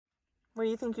What do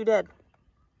you think you did?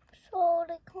 Swallowed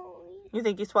a coin. You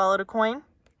think you swallowed a coin?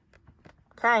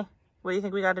 Okay. What do you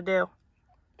think we got to do?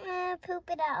 Poop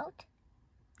it out.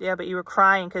 Yeah, but you were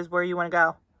crying because where you want to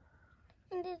go?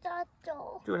 In the doctor.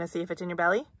 Do you want to see if it's in your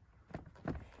belly?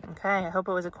 Okay, I hope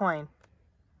it was a coin.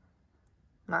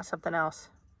 Not something else.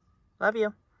 Love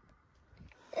you.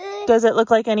 Does it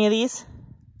look like any of these?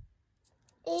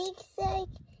 It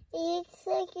looks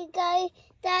like a guy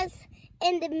that's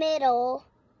in the middle.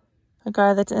 A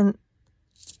guy that's in...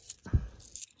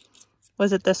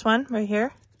 Was it this one right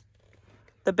here?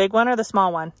 The big one or the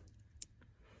small one?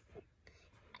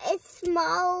 It's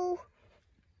small.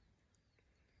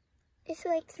 It's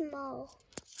like small.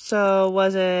 So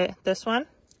was it this one?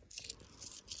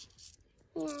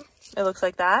 Yeah. It looks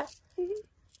like that? Mm-hmm.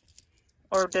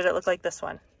 Or did it look like this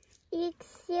one?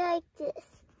 It's like this.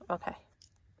 Okay.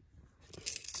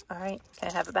 All right, can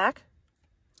I have it back?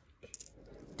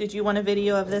 Did you want a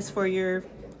video of this for your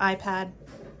iPad?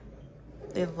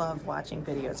 They love watching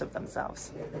videos of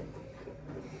themselves.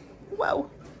 Whoa,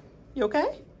 you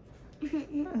okay?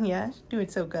 Yeah, doing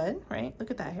so good, right?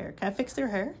 Look at that hair. Can I fix their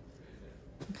hair?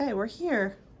 Okay, we're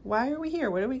here. Why are we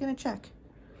here? What are we gonna check?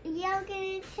 Yeah, we're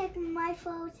gonna check my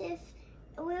photos.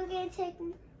 We're gonna check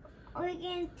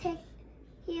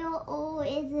here, or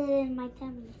is it in my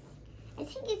tummy? I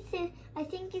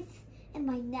think it's in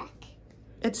my neck.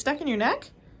 It's stuck in your neck?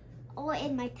 Or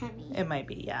in my tummy. It might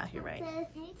be, yeah, you're right.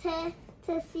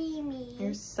 To see me.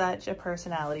 You're such a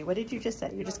personality. What did you just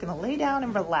say? You're just gonna lay down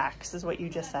and relax is what you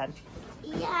just said.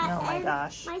 Yeah. Oh my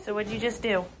gosh. So what did you just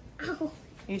do? Ow.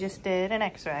 You just did an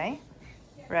x-ray,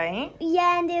 right?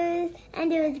 Yeah, and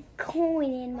there was a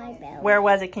coin in my belly. Where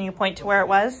was it? Can you point to where it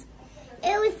was?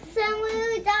 It was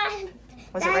somewhere that...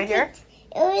 Was it right here?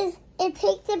 It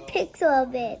takes a picture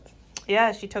of it.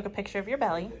 Yeah, she took a picture of your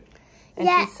belly. And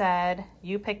yeah. She said,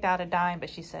 you picked out a dime,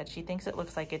 but she said she thinks it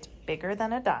looks like it's bigger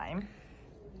than a dime.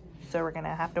 So we're going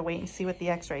to have to wait and see what the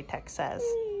x-ray tech says.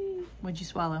 What'd you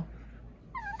swallow?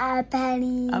 A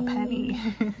penny. A penny.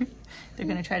 They're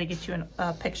going to try to get you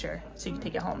a picture so you can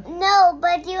take it home. No,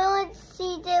 but you won't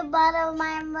see the bottom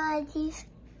of my teeth.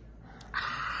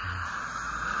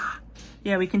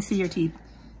 Yeah, we can see your teeth.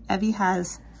 Evie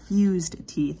has fused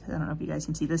teeth. I don't know if you guys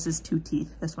can see. This is 2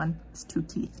 teeth. This one is 2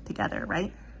 teeth together,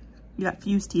 right? You got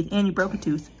fused teeth and you broke a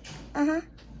tooth. Uh-huh.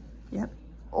 Yep.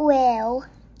 Well.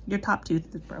 Your top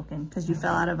tooth is broken because you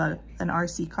fell out of an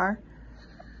RC car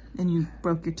and you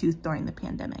broke your tooth during the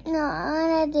pandemic. No, I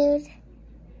want to do it.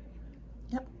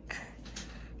 Yep.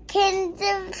 Can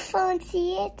the phone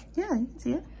see it? Yeah, you can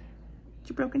see it. It's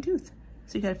your broken tooth.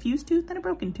 So you got a fused tooth and a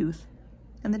broken tooth.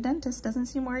 And the dentist doesn't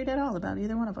seem worried at all about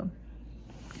either one of them.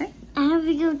 Okay? I have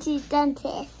to go to the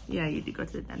dentist. Yeah, you do go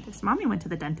to the dentist. Mommy went to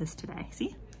the dentist today.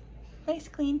 See? Nice,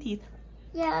 clean teeth.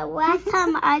 Yeah, last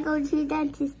time I go to the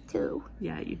dentist too.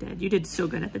 Yeah, you did. You did so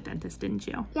good at the dentist, didn't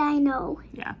you? Yeah, I know.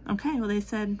 Yeah. Okay, well, they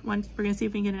said once we're going to see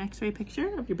if we can get an x-ray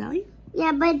picture of your belly.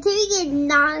 Yeah, but you did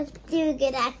not do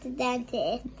good at the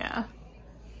dentist. Yeah.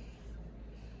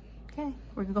 Okay,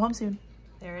 we're going to go home soon.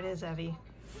 There it is, Evie.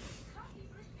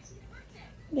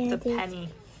 Yeah, the penny.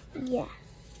 Yeah.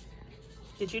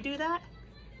 Did you do that?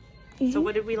 Mm-hmm. So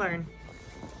what did we learn?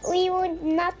 We would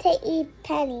not to eat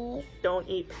pennies. Don't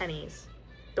eat pennies.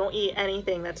 Don't eat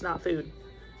anything that's not food.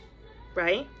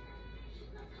 Right?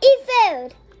 Eat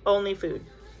food. Only food.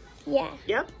 Yeah.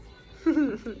 Yep.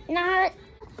 Not.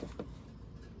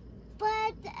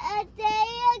 But a day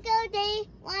ago,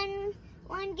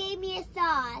 one gave me a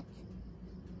shot.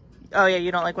 Oh yeah,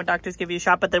 you don't like when doctors give you a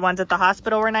shot, but the ones at the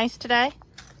hospital were nice today?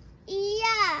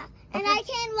 Yeah, and I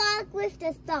can walk with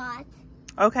the shot.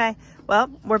 Okay, well,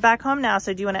 we're back home now,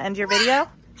 so do you want to end your video?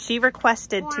 She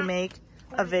requested to make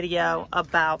a video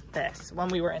about this when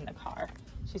we were in the car.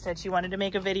 She said she wanted to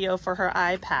make a video for her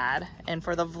iPad and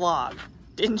for the vlog,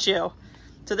 didn't you?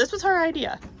 So this was her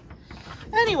idea.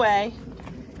 Anyway,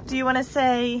 do you want to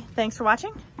say thanks for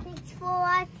watching? Thanks for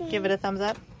watching. Give it a thumbs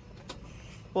up.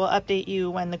 We'll update you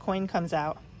when the coin comes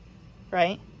out,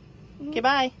 right? Mm-hmm. Okay,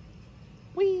 bye.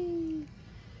 Whee!